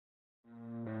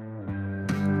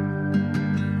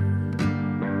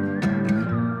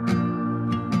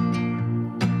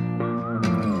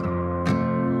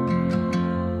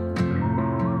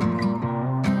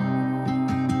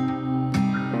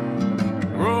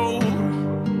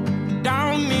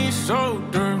so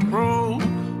dirt road.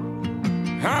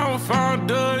 How far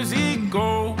does it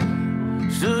go?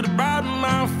 Should've bought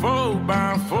my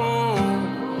 4x4.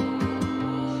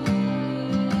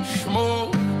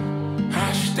 Smoke,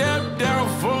 I stepped out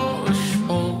for a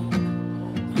smoke.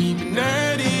 We've been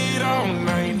at it all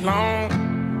night long,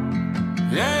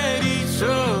 at each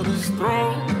other's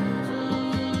throats.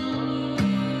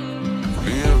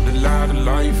 Lived a lot of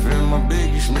life, and my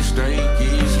biggest mistake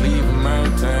is leaving my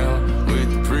town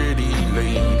with a pretty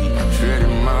lady. Shredded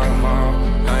my heart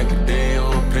like a day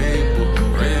old paper.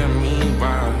 Ran me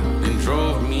wild, then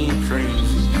drove me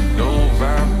crazy. Low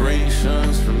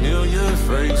vibrations, familiar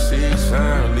faces,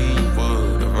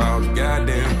 Hollywood of all the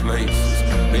goddamn places.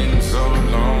 Been so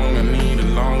long, I need a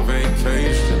long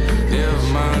vacation. Live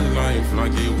my life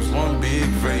like it was one big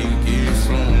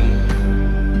vacation.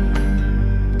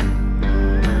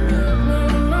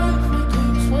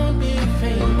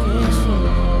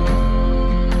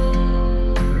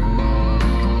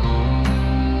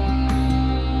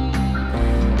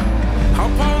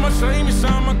 Same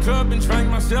inside my cup and drank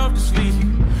myself to sleep.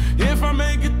 If I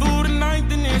make it through the night,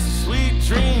 then it's a sweet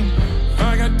dream.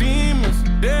 I got demons,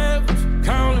 devils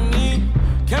calling me.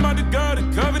 Came out the gutter,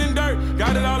 covered in dirt,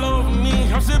 got it all over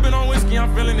me. I'm sipping on whiskey,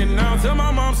 I'm feeling it now. Tell my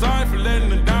mom sorry for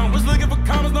letting her down. Was looking for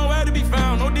commas, nowhere to be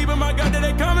found. No deep in my gut that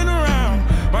they coming around.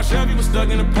 My Chevy was stuck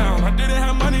in a pound. I didn't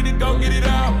have money to go get it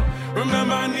out.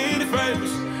 Remember I needed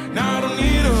favors, now I don't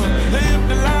need them.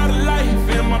 Lived a lot of life,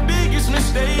 and my biggest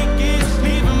mistake is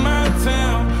leaving